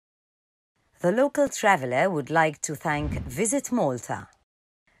The local traveller would like to thank Visit Malta,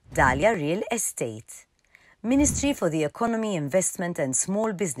 Dahlia Real Estate, Ministry for the Economy, Investment and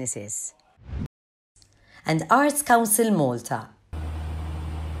Small Businesses, and Arts Council Malta.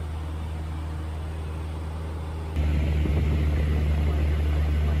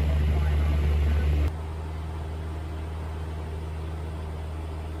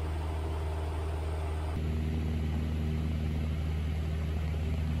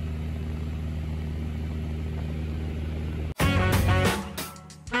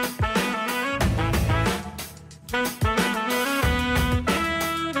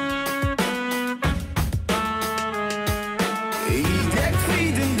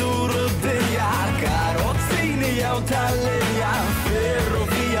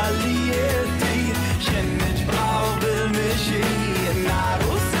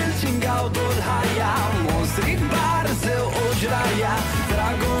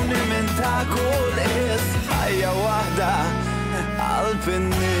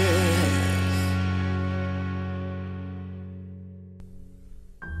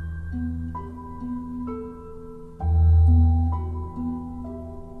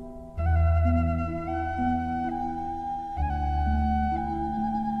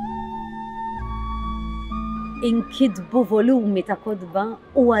 Inkitbu volumi ta' kodba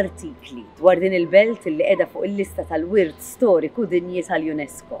u artikli dwar din il-belt li qiegħda fuq il-lista tal-wirt storiku dinji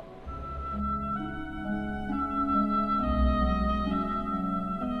tal-UNESCO.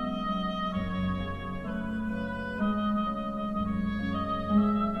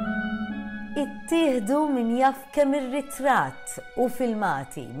 Ittieħdu min jaf kemm ir-ritratt u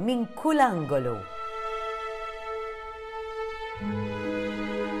filmati minn kull angolu.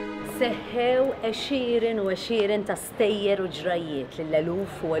 Seħħew għexieren ta' stejjer u ġrajiet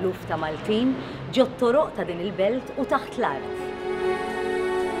lill-eluf u eluf ta' Maltin ġo t-toroq ta' din il-belt u taħt l-art.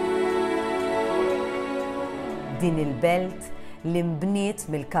 Din il-belt li mbniet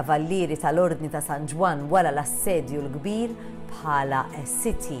mill-kavallieri tal-Ordni ta' San Ġwan wara l-assedju l-kbir bħala a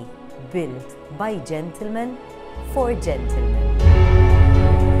city built by gentlemen for gentlemen.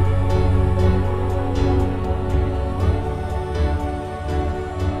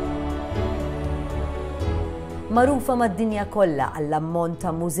 Magħrufa mad-dinja kollha għall-ammont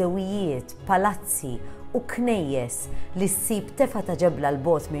ta' mużewijiet, palazzi u knejjes li ssib tefa' ta' ġebla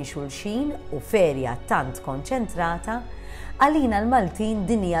l-bogħod minn xulxin u ferja tant konċentrata, għalina l-Maltin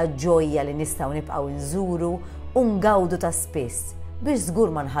din hija ġojja li nistgħu nibqgħu nżuru u ngawdu ta' spiss biex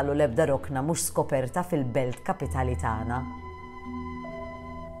żgur ma nħallu l-ebda rokna mhux skoperta fil-belt kapitali tagħna.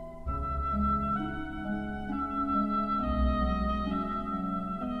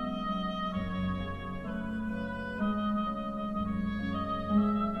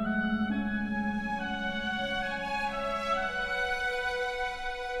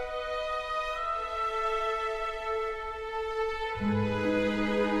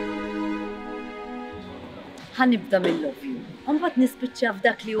 Ħanibda mill-ovvju, u mbagħad nispiċċa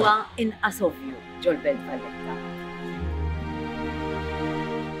f'dak li huwa inqas ovvju ġol-belt Valletta.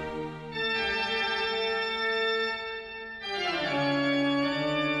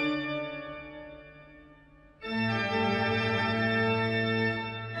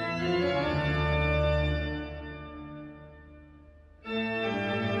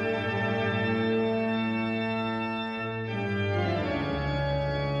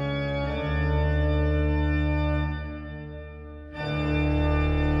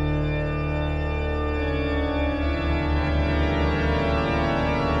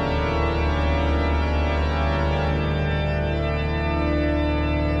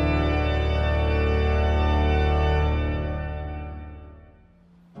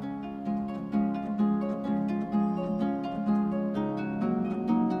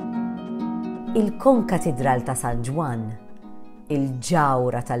 Il-Co-Cathedral ta' San Ġwan,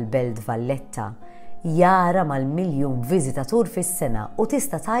 il-ġawra tal-belt Valletta, jara mal-miljun viżitatur fis-sena u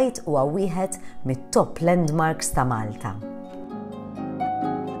tista' tgħid huwa wieħed mit-top landmarks ta' Malta.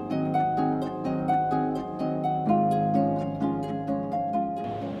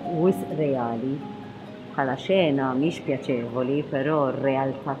 Wisq reali, bħala xena mhix pjaċevoli, però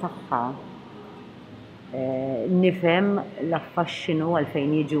r-realtà tagħha nifhem l-affaxxinu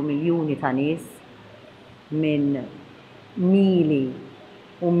għalfejn jiġu miljuni ta' nies minn mili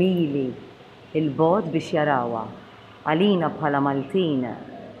u mili il-bogħod biex jarawha. Għalina bħala Maltin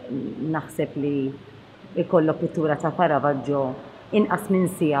naħseb li ikollok pittura ta' Caravaggio inqas minn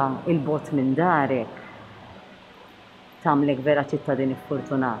siegħa il-bogħod minn darek tagħmlek vera ċittadin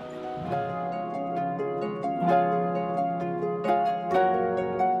iffortunat.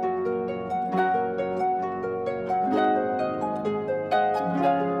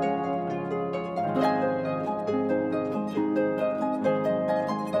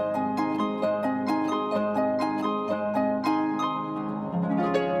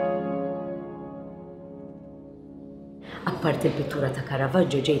 waqt il-pittura ta'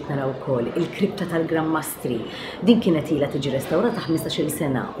 Caravaggio ġejt nara wkoll il-kripta tal-Gran Mastri. Din kienet ilha tiġi restawrata 15-il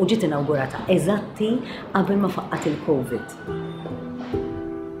sena u ġiet inawgurata eżatti qabel ma faqqat il-Covid.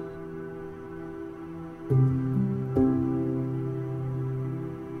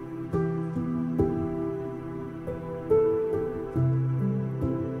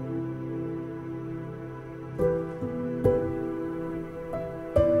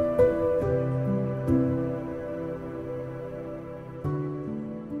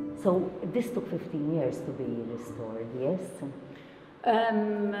 So this took 15 years to be restored, yes?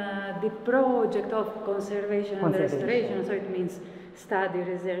 The project of conservation and restoration, so it means study,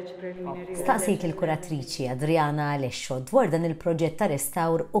 research, preliminary. Staqsit il-kuratriċi Adriana Alescio dwar dan il-proġett ta'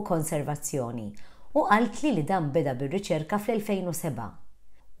 restawr u konservazzjoni u qalt li dan beda bir-riċerka fl-2007.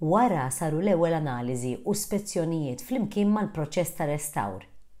 Wara saru l-ewwel analiżi u spezzjonijiet flimkien mal-proċess ta' restawr.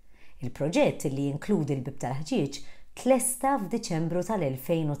 Il-proġett li jinkludi l-bib tal-ħġieġ tlesta f'Diċembru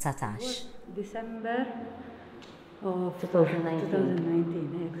tal-2019. December of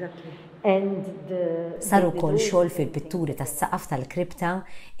 2019, exactly. Saru kol xogħol fil-pitturi tas-saqaf tal-kripta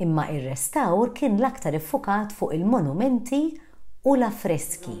imma ir-restawr kien l-aktar iffukat fuq il-monumenti u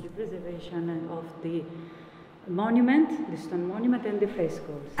l-affreski. The preservation of the monument, the stone monument and the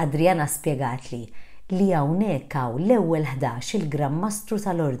frescoes. Adriana spjegatli li hawnhekk hawn l-ewwel 11 il-Gran Mastru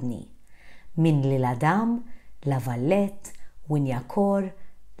tal-Ordni minn li l-Adam, la Valletta, Winjakor,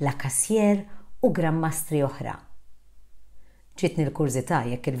 la Cassier u Gran Mastri oħra. Ġitni l-kurzità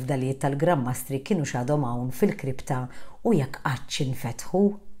jekk il-fdalijiet tal-Gran Mastri kienu xadhom hawn fil-kripta u jekk qatt infetħu.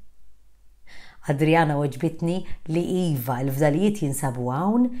 Adriana weġbitni li iva l-fdalijiet jinsabu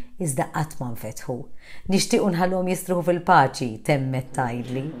hawn iżda qatt ma nfetħu. Nixtiequ nħallhom jistruħu fil-paċi, temmet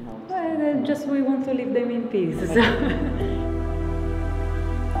tgħidli. Just we want to leave them in peace.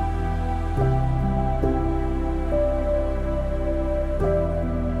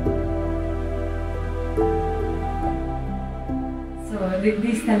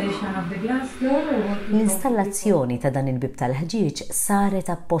 L-installazzjoni ta' dan il-bib tal-ħġieġ saret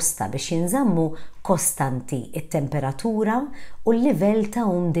apposta biex jinżammu kostanti it-temperatura u l-livell ta'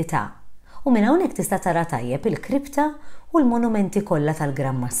 umdità. U minn hawnhekk tista' tara tajjeb il-kripta u l-monumenti kollha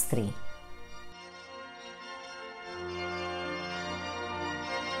tal-Gran Mastri.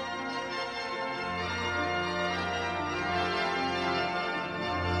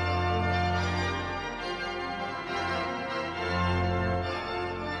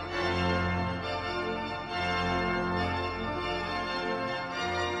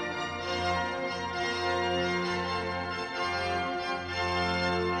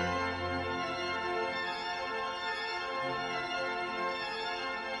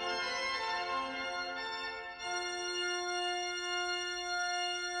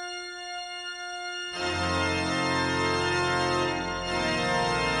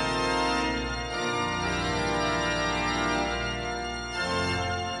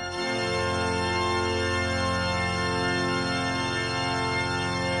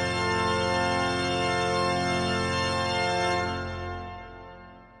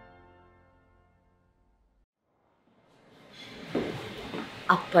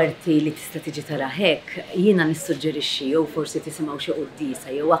 Apparti li tista' tiġi tara hekk, jiena nissuġġerixxi jew forsi tisimgħu xi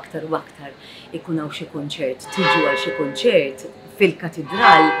qudiesa jew aktar u aktar ikun hawn xi kunċert, tiġu għal xi kunċert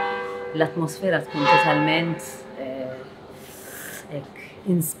fil-katedral l-atmosfera tkun totalment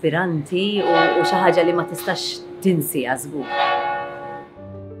inspiranti u xi ħaġa li ma tistax tinsiha żgur.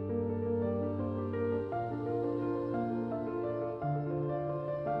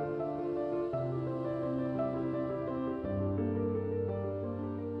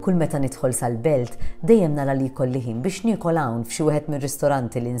 Kull meta nidħol sal-belt, dejjem nara li jkolli ħin biex niekol hawn f'xi wieħed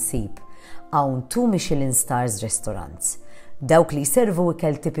mir-ristoranti li nsib. Hawn 2 Michelin Stars restaurants, dawk li jservu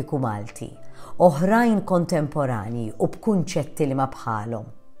ikel tipiku Malti, oħrajn kontemporani u b'kunċetti li ma bħalhom.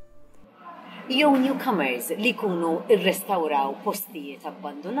 Jew newcomers li jkunu irrestawraw postijiet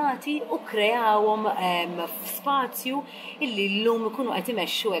abbandonati u kreawhom f'spazju illi llum ikunu qed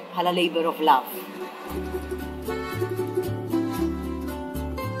imexxu hekk bħala labor of love.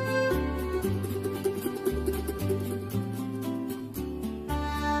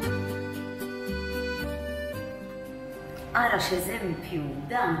 Ara x'eżempju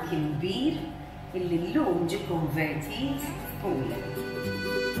dan kien kbir illi llum ġie konvertit f'pool.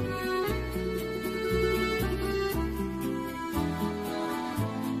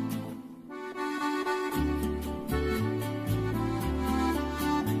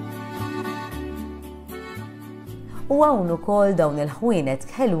 U hawn ukoll dawn il-ħwienet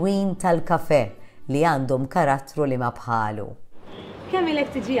ħelwin tal-kafè li għandhom karattru li ma bħalu. Kemm ilek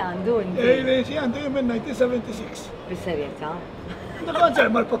tiġi għandu inti? Tiġi għandu minn 1976. Bis-serjetà. Da konser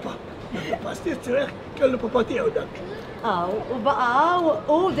mal-papa. Pastir treħ, kellu papa tiegħu dak. U baqa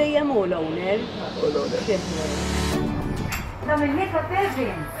u dejjem u l-owner. Tamilni kafe,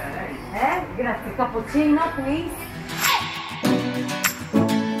 James? Grazzi, cappuccino, please.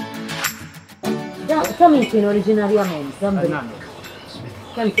 Ta' min kien oriġinarjament?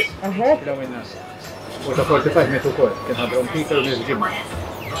 U ta' fortify metu kol, kien għadrom Peter u nizġibma.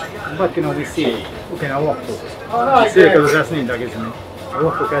 Mbagħad kienu l-issir u kien għawaktu. L-issir kellu 3 snin dak iż-żmien.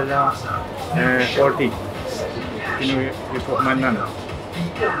 Għawaktu kellha 40. Kienu jifruħ man-nana.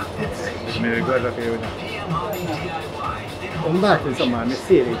 Minn il-gwerra perioda. Mbagħad insomma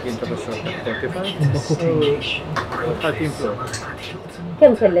missieri kien ta' fortify u ħadd jinfluw.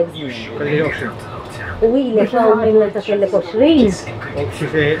 Kemm kellek? Kelli 20. U ilek għaw minn meta kellek 20? U xi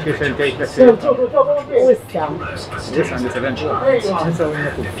sentejn l-issir. U issa? Issa għandi 70. Issa u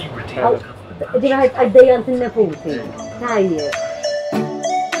n-neput. Ġina għaddejjant il-neputi. Tajjeb.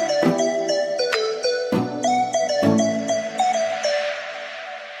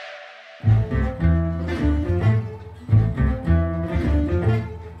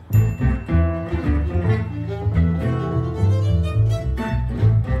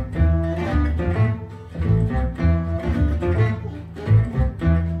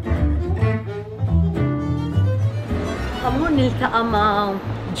 Niltaqa' ma'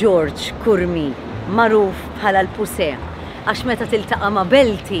 George Curmi, magħruf bħala Il-Puse, għax meta tiltaqa' ma'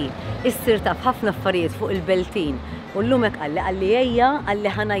 belti, issir taf ħafna affarijiet fuq il-beltin. U llum hekk qalli ejja għalli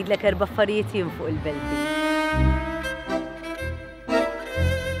ħanajdlek 4 affarijiet jien fuq il-beltin.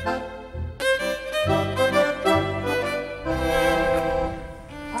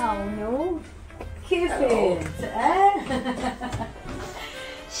 Awnu, kif int,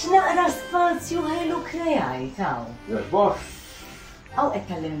 X'naqra spazju ħelu krejaj taw. Jogħġbok. Aw qed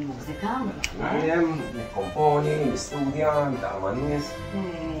tallem il-mużika. Għaljem, nikkomponi, nistudja, nitgħallem nies.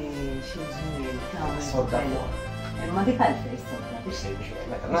 Xi ġmiel taw. Sodda Imma dik għalfejn sodda biex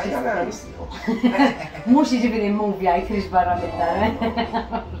Najja nistiħu. Mhux jiġifieri movie għajtrix barra mid-dar.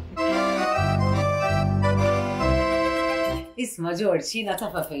 Isma' George, jiena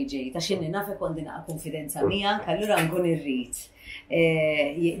tafa fejn ġejt għax inni nafek kondi naqa' konfidenza miegħek, allura nkun irrid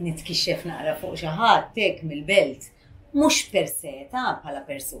nitkixxef naqra fuq xi ħadd hekk mill-belt. Mhux per se ta' bħala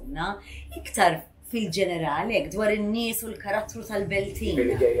persuna, iktar fil-ġenerali hekk dwar in-nies u l-karattru tal-beltin.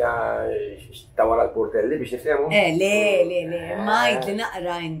 Billi ġejja ta' wara l-portelli biex nifhemu? Le, majd li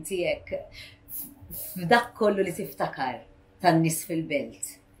naqra inti hekk f'dak kollu li tiftakar tan-nies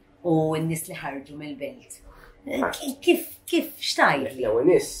fil-belt u n-nies li ħarġu mill-belt. Kif xtajt? L-ewwel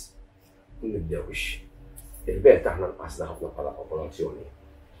nies nibdew biex il-belt aħna nqasna ħafna bħala popolazzjoni.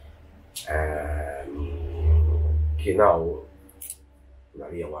 Kienaw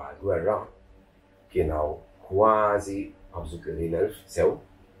narija wara l-gwerra, kienaw kważi qabżu 30,000 sew.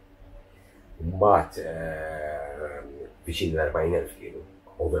 Mbagħad viċin l-40,000 kienu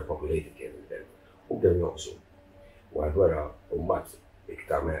overpopulated kienu il-belt. U bdew jonqsu. Wara l-gwerra mbagħad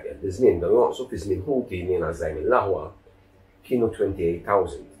iktar ma jaqgħed iż-żmien bdew jonqsu fi żmien ħuti jiena żgħir mill-aħwa kienu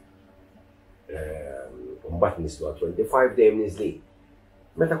 28,000. Mbagħad nislu għal 25 dejjem niżlin.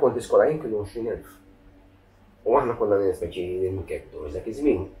 Meta kont iskola jien kienu 20,000. U aħna konna nispeċi nkektu, dak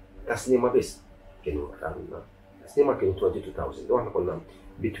iż-żmien ta' sliema biss kienu aktar minna. Sliema kienu 22,000, u aħna konna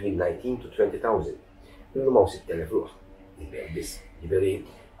between 19 to 20,000. Illum hawn 6,000 ruħ biss. Jiġifieri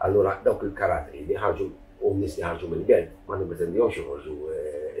allura dawk il-karatteri li ħarġu u n-nies li ħarġu mill-belt ma nippretendihomx joħorġu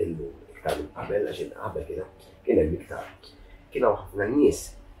illum iktar minn qabel għax qabel kien hemm iktar. Kien hawn ħafna nies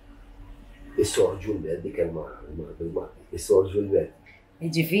issorġu l-belt dik il-Malti, issorġu l-belt.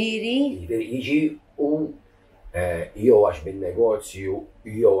 Jiġifieri? Jiġi u jew għax bin-negozju,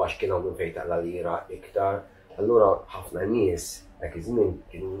 jew għax kien hawn minn fejn taqla lira iktar. Allura ħafna nies dak iż-żmien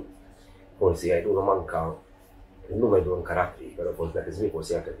kienu forsi jgħidulhom manka illum jgħidulhom karattri, però forsi dak iż-żmien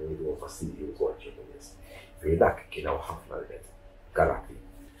forsi anke kienu jgħidulhom fastidju wkoll ċertu nies. Fi dak kien hawn ħafna l-belt karattri.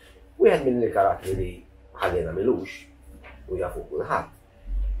 Wieħed mill-karattri li ħallina milux u jafu kulħadd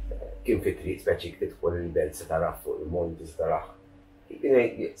kien fi triq speċi tidħol il-belt se taraħ fuq il-monti se taraħ. Kien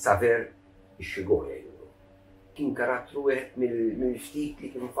saver ix-xigor jgħidu. Kien karattru wieħed mill-ftit li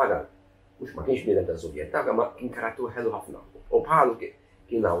kien fadal. Mhux ma kienx bniedem tas-Sovjet, ma kien karattru ħelu ħafna. U bħalu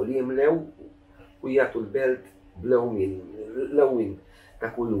kien hawn li jimlew u jagħtu l-belt blewmin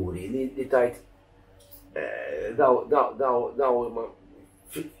ta' kuluri li tajt daw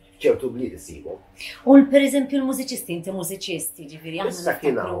ċertu bliet isibhom. U pereżempju l-mużiċisti, inti mużiċisti, ġifieri aħna. Issa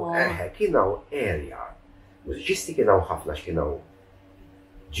kien hawn area. Mużiċisti kien hawn ħafna x'kien hawn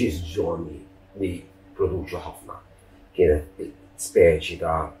ġiżġoni li produċu ħafna. Kienet speċi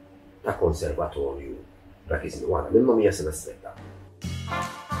ta' konservatorju dak iż-żmien. Waħda minnhom hija sena stretta.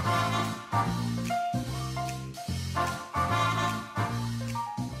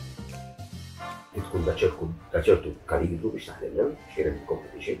 Tkun ta' ċertu kalibru biex taħdem, kien hemm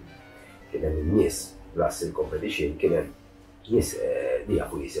competition, kien hemm in-nies ras il-competition, kien hemm nies li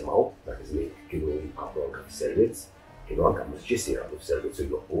jafu jisimgħu, dak iż-żmien kienu jqablu anke fis-servizz, kienu anke mużiċisti jagħmlu fis-servizz u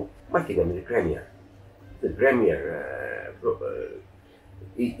jloqqu, ma kien hemm il-premier. Il-premier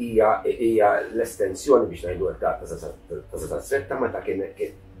hija l-estensjoni biex ngħidu ta' sa stretta meta kien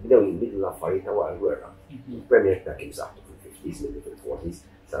bdew jinbidlu l-affarijiet ta' wara l-gwerra. Il-premier ta' kien saħtu fil-50s milli fil-40s,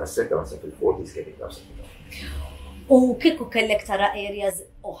 sa stretta ma fil-40s kien iktar. U kieku kellek tara areas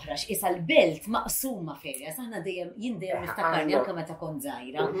oħra x'isa l-belt maqsuma f'areas, aħna jien dejjem niftakarni anke meta kont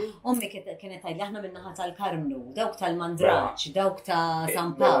żgħira. Ommi kienet tgħidli aħna min-naħa tal-Karmnu, dawk tal-Mandraċ, dawk ta'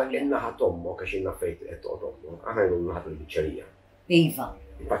 San Paolo. In-naħa Tommok għax inna fejt qed Tommok, aħna jgħidu naħa tal-biċċerija. Iva.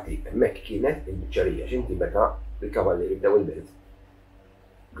 Infatti hemmhekk kienet il-biċċerija x'inti meta il-kavallieri bdew il-belt.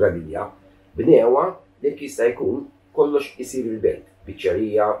 Gradija, bnewa li jista' jkun kollox isir il-belt.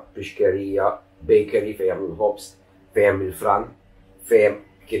 Biċċerija, pixkerija, bakery fejn jagħmlu l-ħobs, fejn il-fran, fejn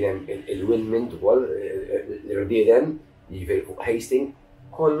kien hemm il-windmill ukoll, l-irdieden, jiġifieri fuq Hastings,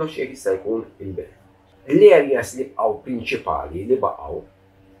 kollox jista' jkun il-belt. L-areas li bqgħu prinċipali li baqgħu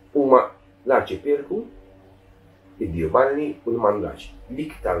huma l-Arċipelku, id-Dioballi u l-Mandraċ.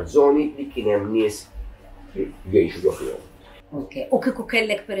 L-iktar żoni li kien hemm nies jgħixu ġofihom. Ok, u kieku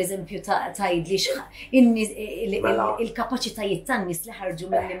kellek per eżempju tgħidli il-kapaċitajiet tan-nies li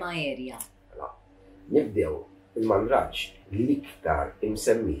ħarġu mill-liema area. Nibdew il-Mandraċ l-iktar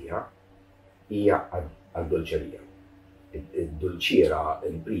imsemmija hija għad-dolċerija. Id-dolċiera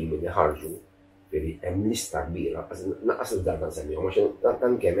il-primi li ħarġu hemm lista kbira, naqas il-darba nsemmihom għax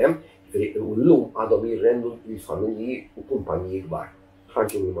dan kemm hemm, u llum għadhom jirrendu l-familji u kumpaniji kbar.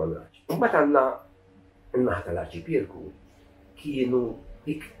 Ħarġu mill-Mandraċ. Mbagħad għandna n-naħa tal-Arċipelku kienu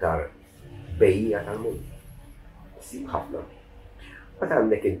iktar bejja tal-mund. Sib ħafna. Meta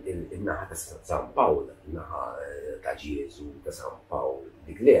għandek il-naħa ta' San Paolo, il-naħa ta' Ġiesu, ta' San Paolo,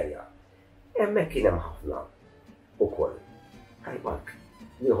 dik l-erja, hemmhekk kien hemm ħafna ukoll. Ħajbak,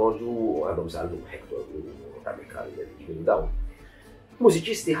 nieħorġu għadhom sallu Hector u ta' Mikal li dawn.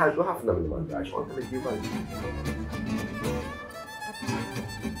 Mużiċisti ħarġu ħafna mill-Mandraċ, anke mill-Dioballi.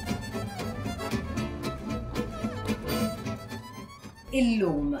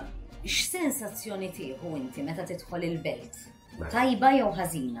 Illum, x'sensazzjoni tieħu inti meta tidħol il-belt? Tajba jew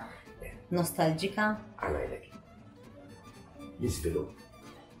ħażina? Nostalġika? Għanajlek. L-iżvilupp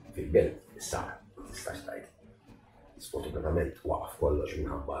fil-belt sar, tistax tgħid. Sfortunatament waqaf kollox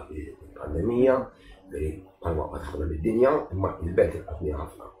minħabba il-pandemija, bħalma waqgħet ħafna mid-dinja, imma il-belt ilqatni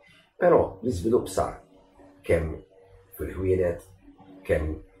ħafna. Però l-iżvilupp sar kemm fil-ħwienet,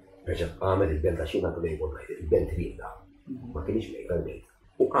 kemm reġgħet qamet il-belt għax jiena kulejn ngħid il-belt rieda. Ma kienx mejda l-belt.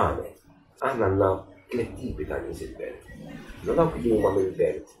 U qamet, aħna għandna tliet tipi ta' nies il-belt. Dawk li huma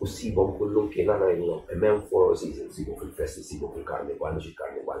mill-belt u ssibhom kullum kien ngħidulhom hemm 4 seasons, ssibhom fil-festi, ssibhom fil-karnival, mhux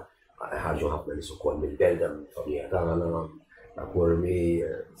il-karnival. Ħarġu ħafna nies ukoll mill-belt hemm familja tagħna, ta' Curmi,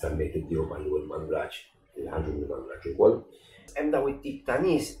 semmejt id-Dioballi u l-Mandraċ, li ħarġu mill-Mandraċ ukoll. Hemm daw it-tip ta'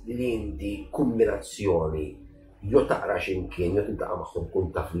 nies li inti kombinazzjoni jew taqra x'imkien jew tiltaqa' magħhom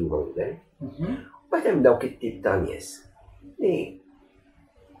kun taf li huma mill-belt. Bad hemm dawk it-tip ta' nies li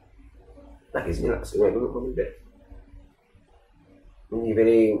dak iż-żmien laqas kienu jgħidu mill-belt.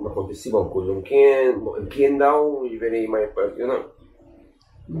 Jiġifieri ma kont issibhom kullum imkien daw, jiġifieri ma jippartjuna.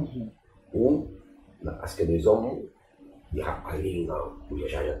 U laqas kienu jżommu jħaqqa lilna u hija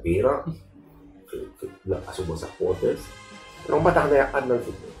xi ħaġa kbira laqas huma supporters. Però mbagħad aħna jaqgħadna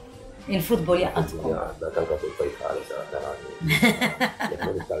l-futbol. Il-futbol jaqgħadkom. Jaqgħadna kanka fil-fajkali sa tarani. Jekk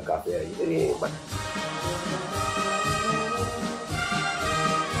ma niftal kafe jiġifieri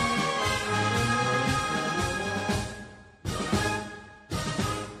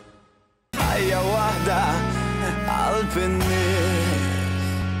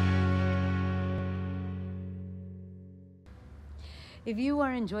If you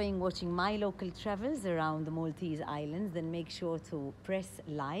are enjoying watching my local travels around the Maltese Islands, then make sure to press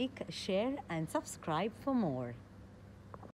like, share and subscribe for more.